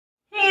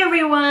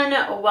everyone,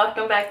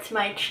 welcome back to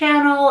my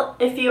channel.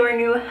 If you are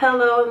new,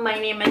 hello, my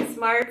name is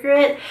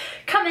Margaret.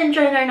 Come and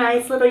join our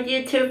nice little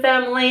YouTube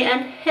family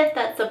and hit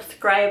that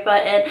subscribe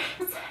button.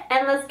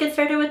 And let's get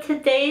started with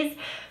today's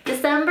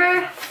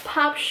December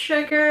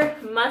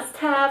Popsugar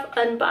must-have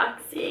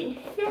unboxing.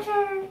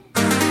 Yay!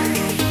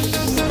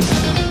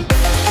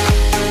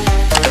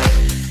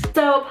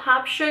 So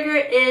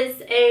Popsugar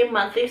is a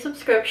monthly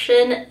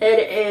subscription.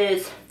 It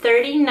is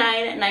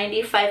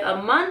 $39.95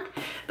 a month,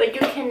 but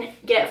you can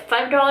get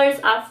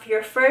 $5 off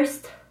your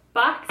first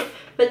box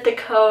with the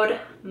code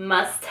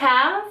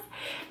MUSTHAVE.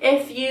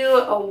 If you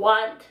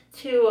want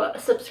to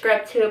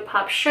subscribe to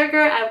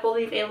Popsugar, I will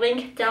leave a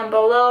link down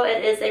below.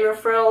 It is a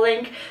referral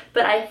link,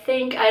 but I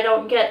think I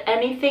don't get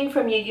anything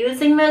from you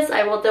using this.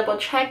 I will double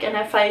check, and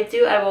if I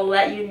do, I will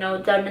let you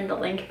know down in the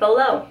link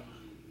below.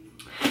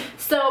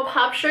 So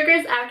Popsugar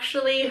is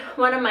actually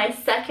one of my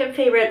second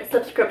favorite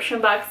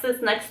subscription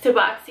boxes next to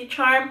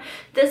BoxyCharm.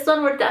 This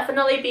one would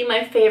definitely be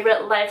my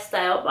favorite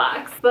lifestyle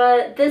box.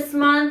 But this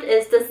month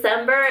is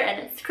December and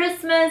it's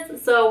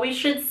Christmas, so we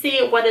should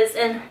see what is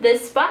in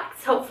this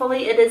box.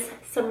 Hopefully it is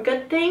some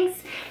good things,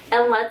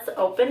 and let's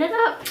open it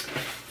up.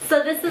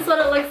 So this is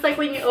what it looks like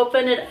when you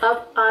open it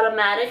up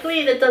automatically.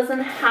 It doesn't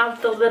have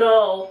the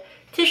little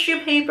tissue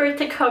paper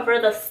to cover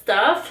the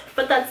stuff,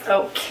 but that's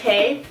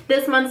okay.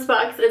 This month's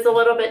box is a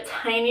little bit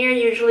tinier.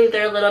 Usually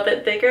they're a little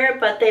bit bigger,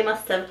 but they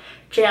must have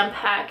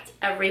jam-packed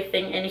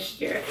everything in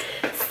here.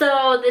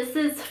 So this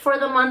is for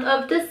the month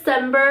of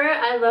December.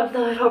 I love the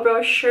little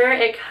brochure.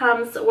 It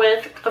comes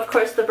with, of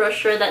course, the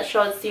brochure that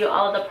shows you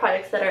all of the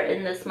products that are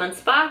in this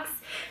month's box,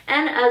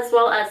 and as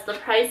well as the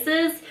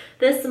prices.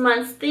 This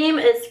month's theme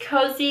is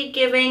cozy,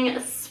 giving,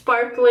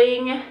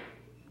 sparkling,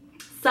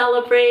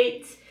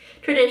 celebrate,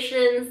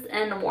 traditions,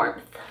 and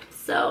warmth.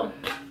 So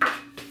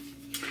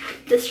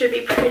this should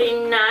be pretty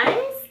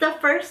nice. The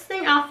first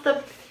thing off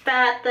the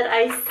bat that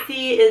I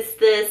see is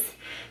this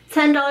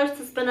 $10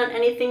 to spend on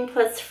anything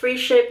plus free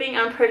shipping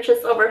on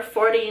purchase over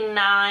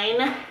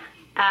 $49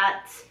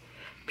 at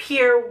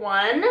Pier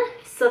 1.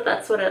 So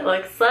that's what it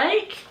looks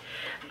like.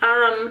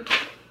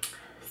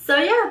 So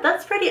yeah,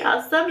 that's pretty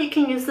awesome. You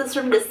can use this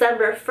from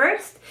December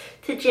 1st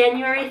to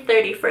January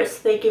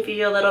 31st. They give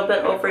you a little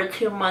bit over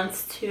 2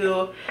 months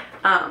to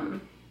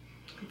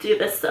do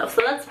this stuff.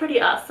 So that's pretty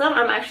awesome.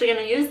 I'm actually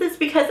going to use this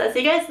because, as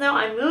you guys know,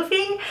 I'm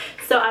moving.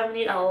 So I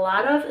need a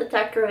lot of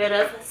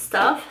decorative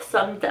stuff. So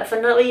I'm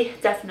definitely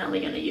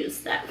going to use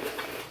that.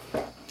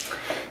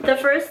 The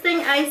first thing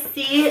I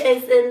see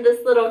is in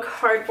this little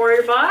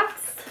cardboard box.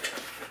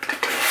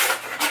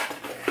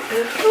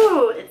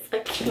 Ooh, it's a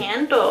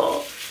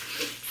candle.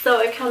 So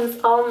it comes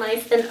all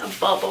nice and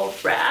bubble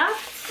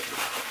wrapped.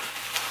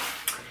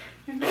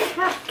 And the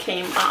cap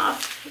came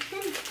off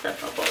in the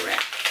bubble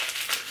wrap.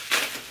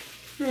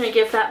 I'm going to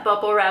give that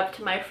bubble wrap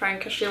to my friend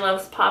because she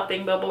loves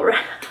popping bubble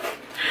wrap.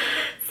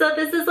 So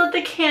this is what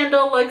the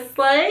candle looks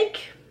like.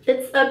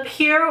 It's a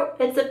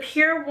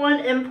Pier 1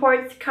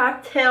 Imports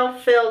cocktail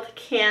filled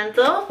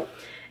candle.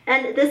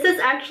 And this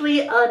is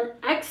actually an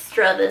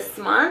extra this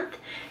month.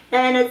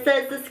 And it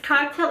says this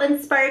cocktail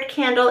inspired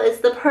candle is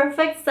the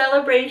perfect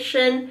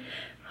celebration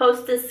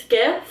hostess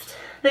gift.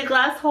 The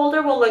glass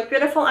holder will look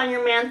beautiful on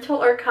your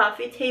mantle or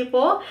coffee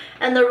table,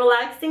 and the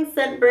relaxing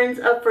scent burns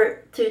up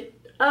to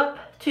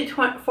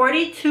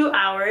 42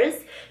 hours.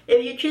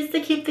 If you choose to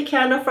keep the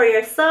candle for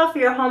yourself,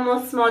 your home will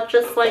smell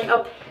just like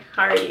a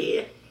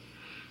party.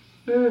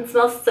 It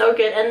smells so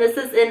good, and this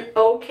is in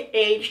oak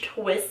aged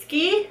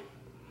whiskey,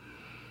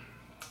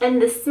 and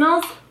this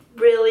smells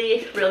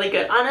really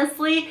good.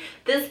 Honestly,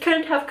 this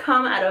couldn't have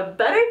come at a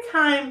better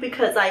time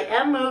because I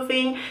am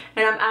moving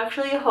and I'm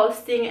actually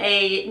hosting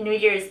a New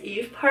Year's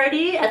Eve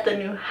party at the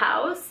new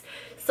house.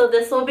 So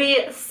this will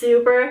be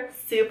super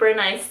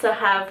nice to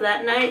have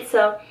that night.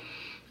 So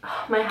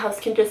my house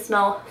can just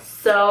smell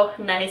so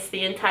nice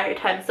the entire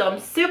time. So I'm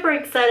super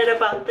excited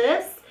about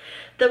this.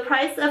 The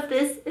price of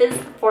this is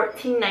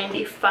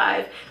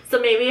 $14.95. So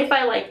maybe if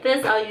I like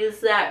this, I'll use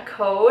that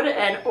code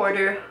and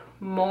order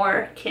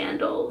more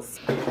candles.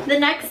 The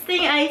next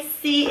thing I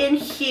see in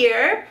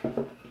here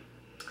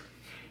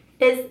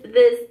is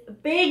this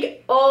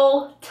big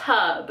old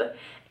tub,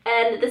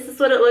 and this is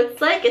what it looks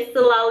like. It's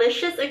the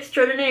Lalicious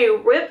Extraordinary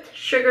Whipped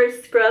Sugar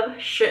Scrub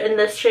in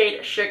the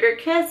shade Sugar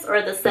Kiss,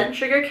 or the scent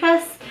Sugar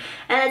Kiss,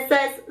 and it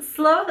says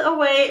slow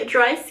away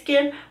dry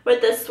skin with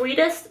the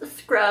sweetest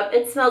scrub.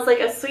 It smells like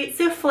a sweet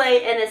souffle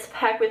and is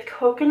packed with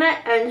coconut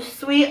and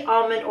sweet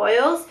almond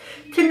oils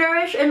to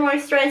nourish and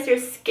moisturize your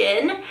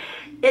skin.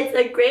 It's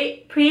a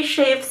great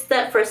pre-shave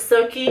step for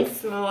silky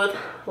smooth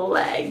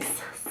legs.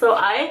 So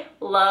I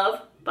love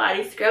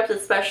body scrubs,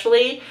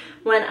 especially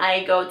when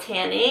I go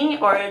tanning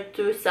or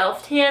do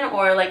self-tan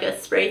or like a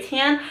spray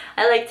tan.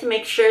 I like to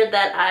make sure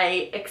that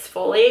I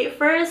exfoliate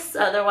first,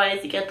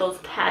 otherwise you get those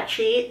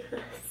patchy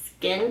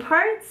skin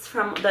parts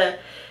from the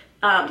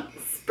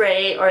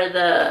spray or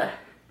the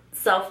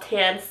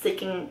self-tan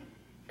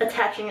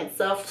attaching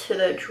itself to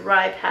the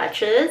dry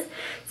patches.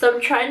 So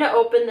I'm trying to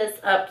open this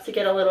up to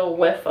get a little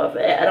whiff of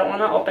it. I don't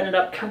want to open it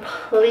up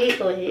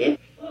completely.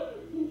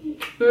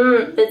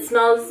 It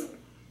smells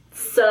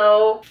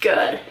so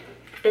good.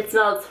 It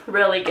smells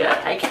really good.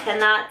 I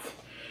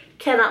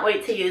cannot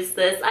wait to use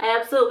this. I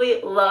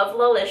absolutely love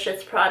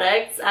Lalicious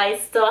products. I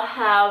still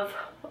have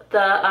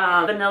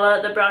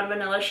the brown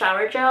vanilla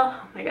shower gel.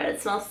 Oh my god,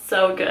 it smells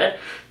so good.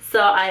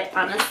 So I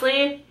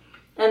honestly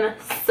am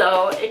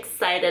so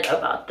excited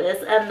about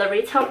this, and the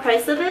retail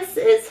price of this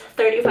is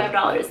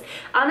 $35.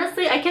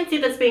 Honestly, I can see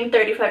this being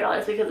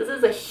 $35 because this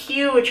is a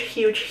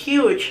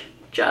huge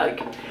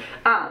jug.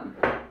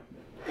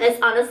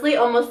 It's honestly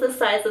almost the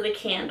size of the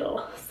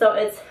candle, so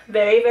it's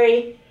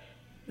very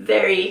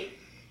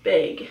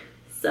big.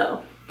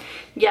 So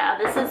yeah,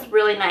 this is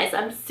really nice.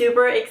 I'm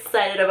super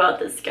excited about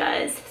this,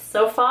 guys.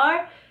 So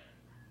far,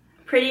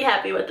 pretty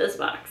happy with this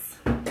box.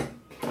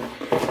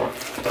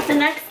 The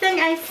next thing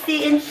I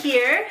see in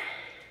here,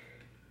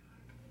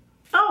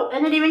 oh,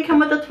 and it even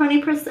comes with a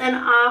 20%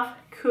 off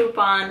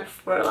coupon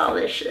for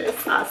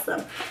Lalicious.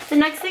 Awesome. The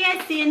next thing I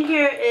see in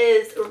here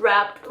is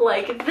wrapped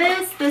like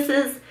this. This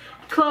is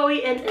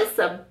Chloe and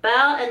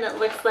Isabel, and it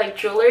looks like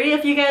jewelry.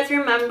 If you guys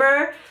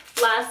remember,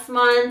 last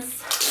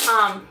month's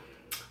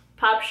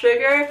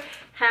Popsugar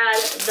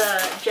had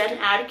the Jen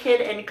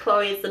Adkin and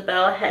Chloe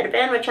Isabel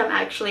headband, which I'm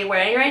actually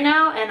wearing right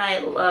now, and I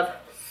love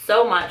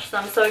so much. So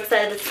I'm so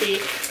excited to see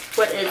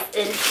what is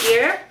in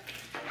here.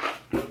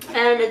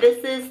 And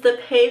this is the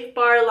Pave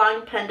Bar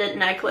Long Pendant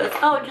Necklace.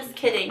 Oh, just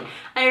kidding.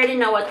 I already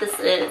know what this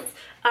is.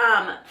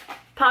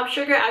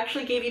 Popsugar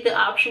actually gave you the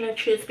option to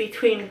choose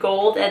between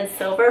gold and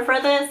silver for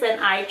this,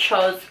 and I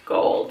chose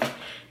gold.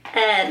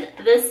 And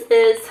this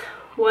is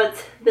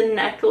what the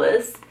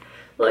necklace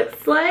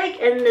looks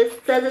like, and this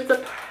says it's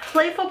a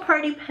playful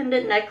party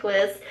pendant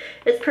necklace.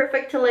 It's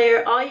perfect to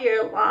layer all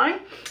year long.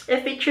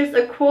 It features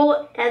a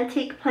cool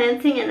antique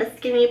planting and a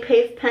skinny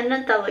pave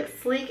pendant that looks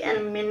sleek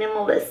and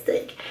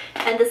minimalistic.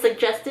 And the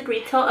suggested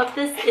retail of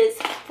this is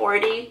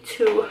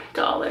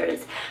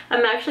 $42.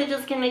 I'm actually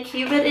just gonna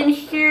keep it in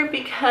here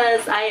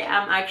because I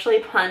am actually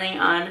planning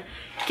on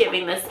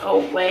giving this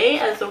away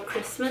as a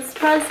Christmas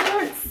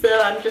present.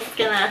 So I'm just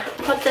gonna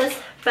put this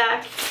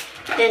back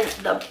in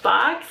the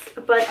box,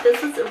 but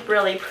this is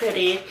really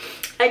pretty.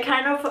 I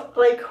kind of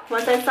like,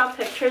 once I saw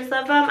pictures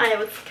of them, I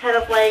was kind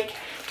of like,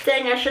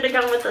 dang, I should have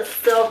gone with the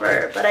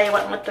silver, but I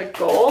went with the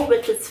gold,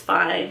 which is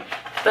fine.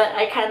 But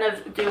I kind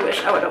of do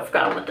wish I would have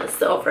gone with the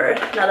silver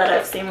now that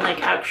I've seen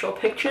like actual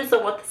pictures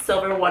of what the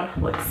silver one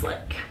looks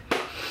like.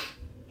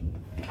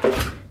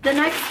 The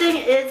next thing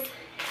is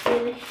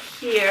in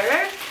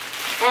here,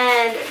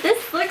 and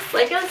this looks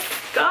like a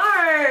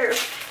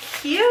scarf.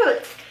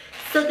 Cute.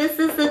 So this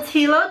is the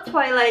Tilo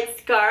Twilight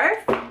Scarf,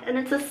 and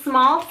it's a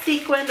small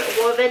sequin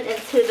woven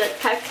into the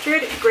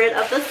textured grid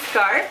of the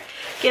scarf.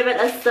 Give it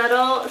a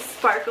subtle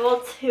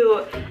sparkle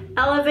to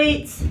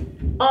elevate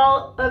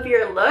all of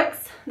your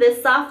looks.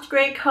 This soft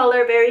gray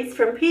color varies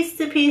from piece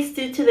to piece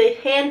due to the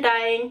hand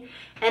dyeing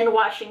and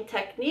washing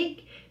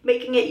technique,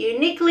 making it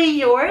uniquely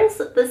yours.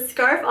 The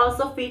scarf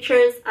also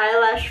features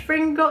eyelash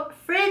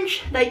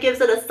fringe that gives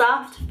it a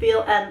soft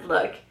feel and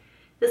look.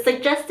 The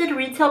suggested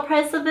retail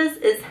price of this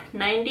is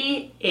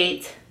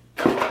 $98.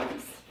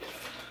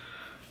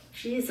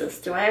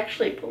 Jesus, do I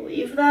actually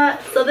believe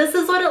that? So this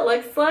is what it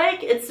looks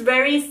like. It's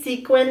very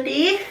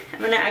sequined-y. I'm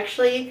gonna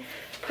actually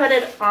put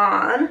it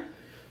on.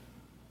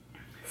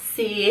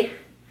 See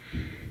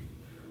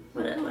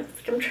what it looks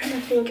like. I'm trying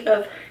to think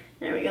of,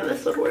 there we go,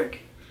 this would work.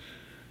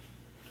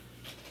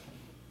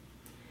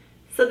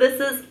 So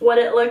this is what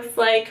it looks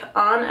like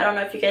on. I don't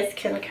know if you guys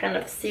can kind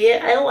of see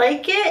it. I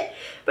like it,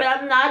 but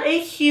I'm not a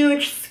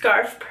huge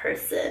scarf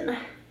person.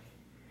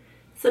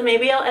 So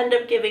maybe I'll end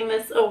up giving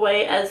this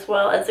away as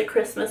well as a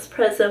Christmas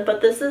present, but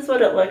this is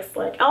what it looks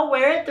like. I'll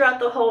wear it throughout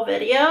the whole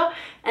video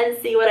and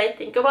see what I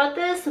think about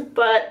this,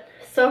 but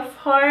so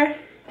far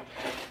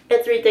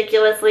it's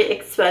ridiculously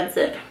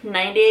expensive.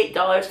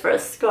 $98 for a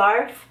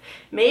scarf.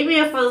 Maybe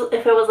if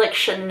it was like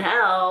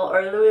Chanel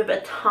or Louis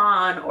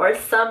Vuitton or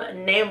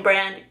some name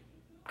brand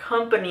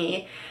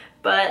company,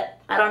 but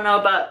I don't know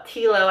about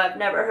Tilo. I've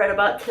never heard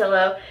about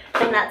Tilo,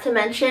 and not to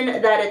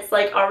mention that it's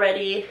like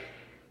already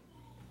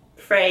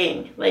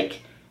fraying.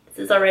 Like, this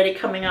is already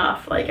coming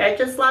off. Like, I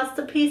just lost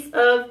a piece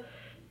of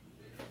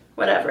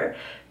whatever.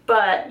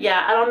 But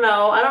yeah, I don't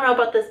know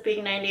about this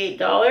being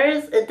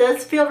 $98. It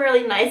does feel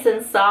really nice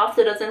and soft.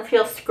 It doesn't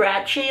feel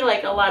scratchy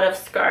like a lot of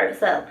scarves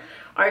that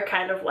are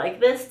kind of like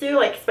this do,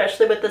 like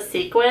especially with the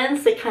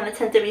sequins. They kind of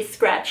tend to be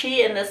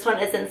scratchy, and this one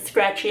isn't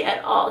scratchy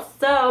at all.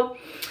 So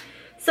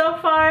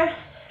far,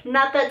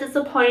 not that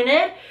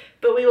disappointed,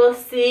 but we will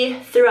see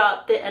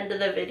throughout the end of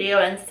the video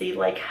and see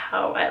like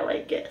how I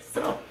like it.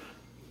 So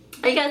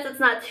I guess it's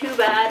not too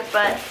bad,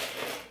 but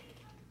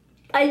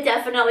I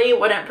definitely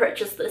wouldn't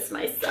purchase this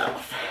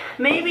myself.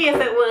 Maybe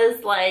if it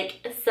was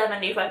like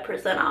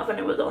 75% off and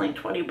it was only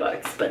 20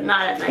 bucks, but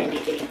not at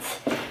 98.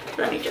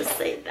 Let me just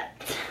say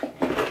that.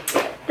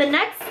 The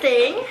next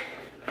thing,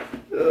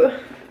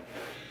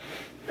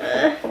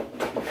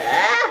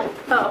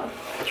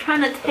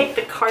 trying to take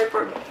the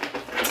cardboard.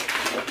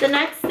 The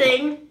next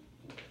thing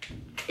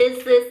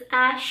is this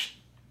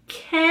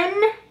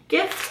Ashken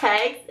gift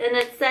tag, and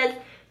it says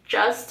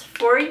just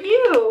for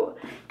you.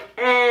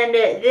 And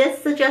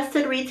this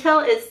suggested retail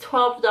is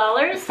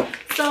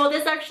 $12. So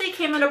this actually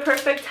came at a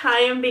perfect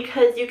time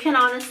because you can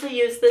honestly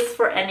use this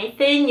for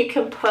anything. You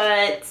can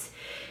put,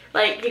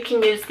 like, you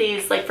can use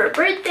these like for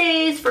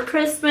birthdays, for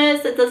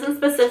Christmas. It doesn't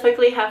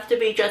specifically have to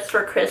be just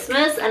for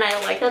Christmas, and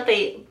I like that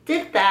they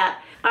did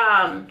that.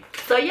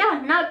 So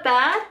yeah, not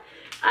bad.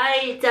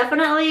 I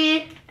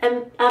definitely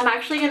I'm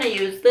actually gonna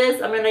use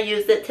this. I'm gonna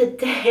use it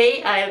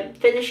today. I'm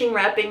finishing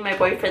wrapping my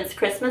boyfriend's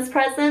Christmas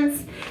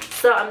presents,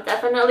 so I'm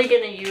definitely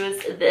gonna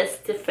use this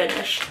to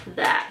finish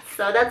that.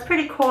 So that's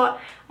pretty cool.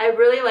 I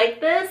really like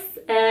this,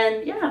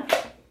 and yeah.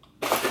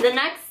 The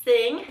next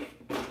thing,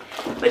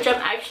 which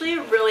I'm actually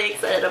really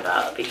excited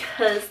about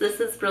because this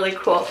is really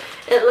cool.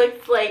 It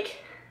looks like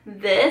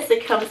this.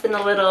 It comes in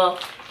a little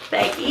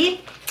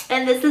baggie,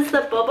 and this is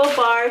the Bubble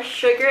Bar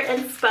Sugar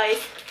and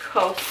Spice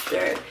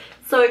Coaster.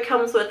 So it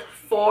comes with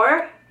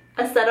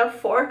a set of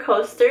 4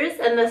 coasters,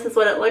 and this is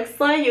what it looks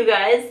like, you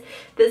guys.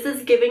 This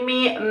is giving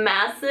me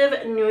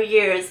massive New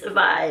Year's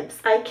vibes.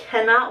 I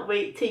cannot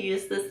wait to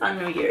use this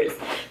on New Year's.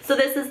 So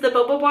this is the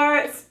Bubble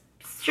Bar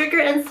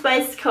Sugar and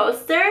Spice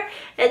Coaster.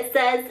 It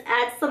says,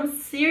 add some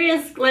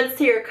serious glitz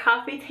to your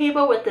coffee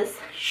table with this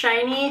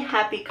shiny,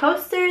 happy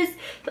coasters.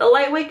 The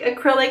lightweight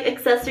acrylic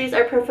accessories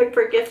are perfect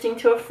for gifting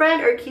to a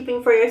friend or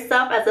keeping for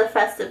yourself as a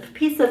festive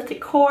piece of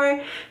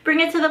decor. Bring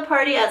it to the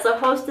party as a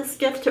hostess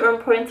gift to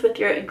earn points with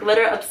your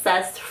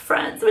glitter-obsessed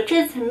friends, which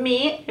is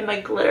me. I'm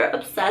a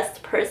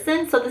glitter-obsessed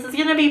person, so this is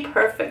gonna be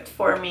perfect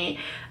for me.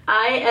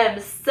 I am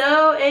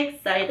so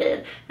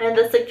excited. And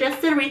the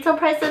suggested retail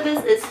price of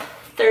this is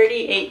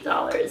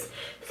 $38.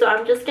 So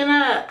I'm just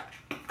gonna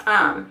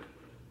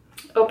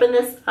open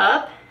this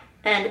up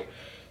and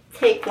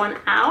take one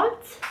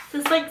out.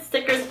 This like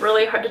sticker is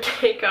really hard to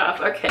take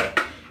off. Okay,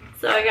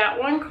 so I got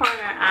one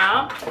corner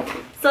out.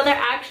 So they're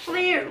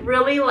actually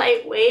really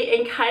lightweight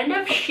and kind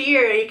of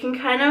sheer. You can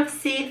kind of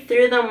see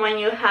through them when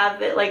you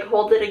have it, like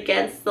hold it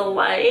against the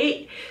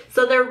light.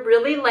 So they're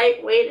really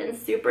lightweight and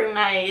super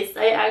nice.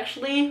 I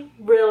actually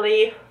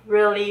really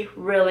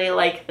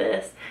like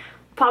this.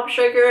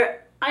 Popsugar,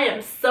 I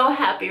am so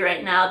happy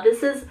right now.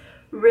 This is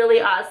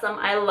really awesome.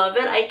 I love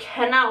it. I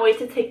cannot wait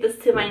to take this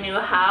to my new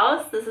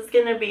house. This is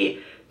gonna be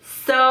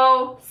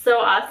so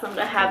awesome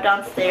to have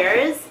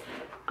downstairs.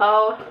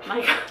 Oh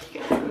my god,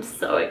 you guys, I'm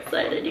so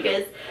excited. You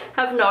guys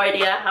have no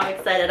idea how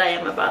excited I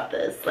am about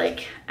this.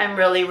 Like, I'm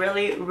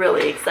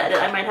really excited.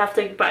 I might have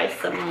to buy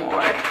some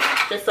more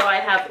just so I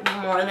have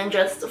more than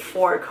just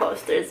 4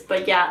 coasters.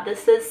 But yeah,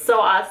 this is so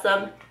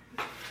awesome.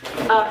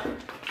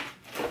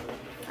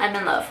 I'm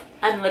in love.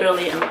 I'm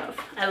literally in love.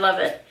 I love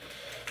it.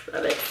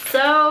 Love it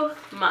so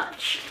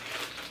much.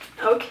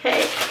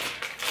 Okay,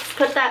 let's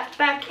put that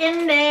back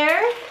in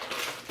there.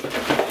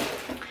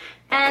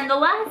 And the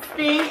last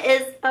thing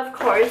is, of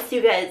course,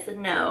 you guys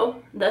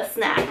know, the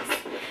snacks.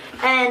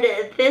 And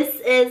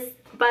this is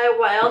by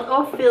Wild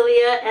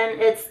Ophelia, and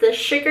it's the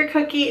Sugar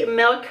Cookie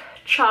Milk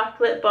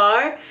Chocolate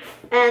Bar.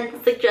 And the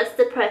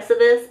suggested price of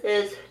this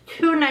is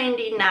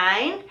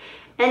 $2.99.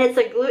 And it's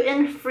a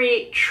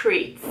gluten-free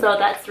treat, so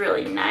that's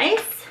really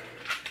nice.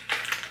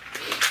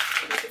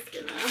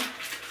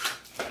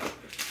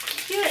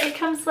 It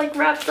comes like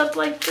wrapped up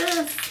like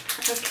this.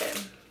 Okay,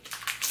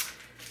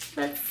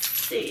 let's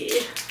see.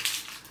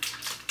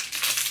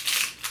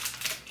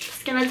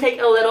 Just gonna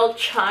take a little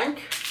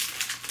chunk.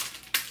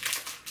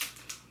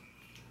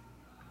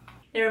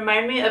 They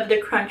remind me of the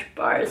Crunch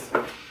bars.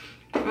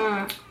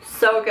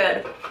 So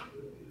good.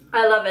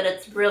 I love it.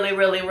 It's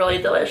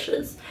really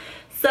delicious.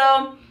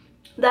 So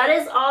that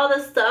is all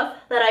the stuff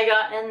that I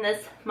got in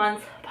this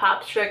month's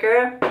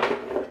Popsugar.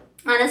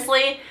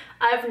 Honestly,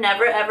 I've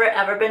never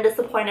ever been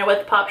disappointed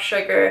with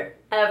Popsugar,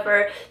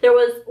 ever. There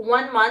was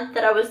 1 month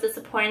that I was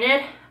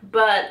disappointed,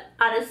 but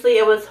honestly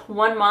it was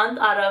 1 month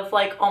out of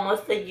like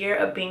almost a year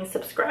of being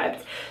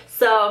subscribed.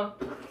 So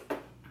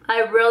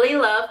I really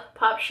love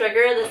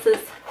Popsugar. This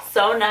is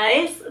so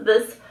nice.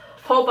 This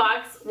whole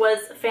box was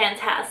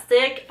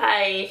fantastic.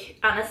 I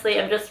honestly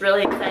am just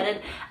really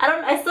excited.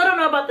 I still don't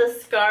know about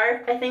this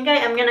scarf. I think I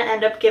am gonna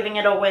end up giving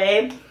it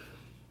away,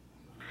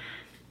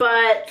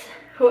 but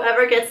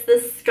whoever gets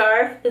this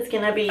scarf is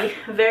gonna be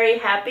very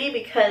happy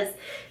because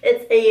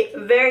it's a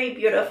very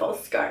beautiful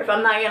scarf.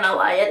 I'm not gonna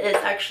lie, it is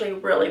actually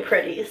really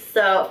pretty.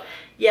 So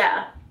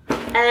yeah,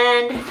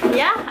 and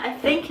yeah, I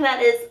think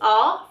that is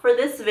all for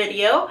this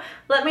video.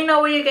 Let me know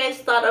what you guys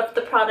thought of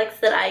the products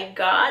that I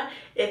got.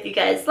 If you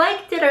guys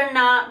liked it or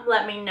not,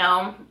 let me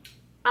know.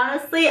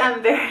 Honestly,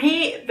 I'm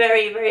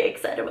very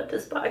excited with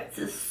this box.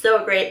 This is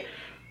so great.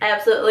 I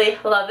absolutely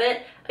love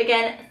it.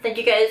 Again, thank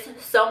you guys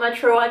so much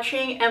for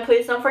watching, and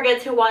please don't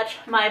forget to watch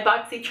my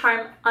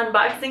BoxyCharm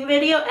unboxing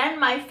video and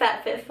my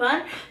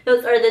FabFitFun.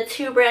 Those are the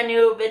 2 brand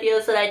new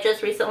videos that I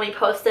just recently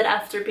posted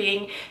after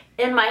being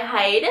in my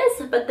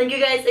hiatus. But thank you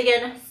guys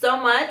again so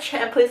much,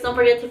 and please don't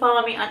forget to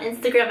follow me on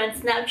Instagram and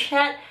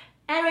Snapchat,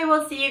 and we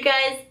will see you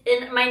guys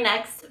in my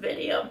next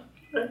video.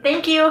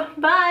 Thank you.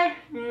 Bye.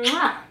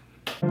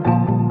 Mwah.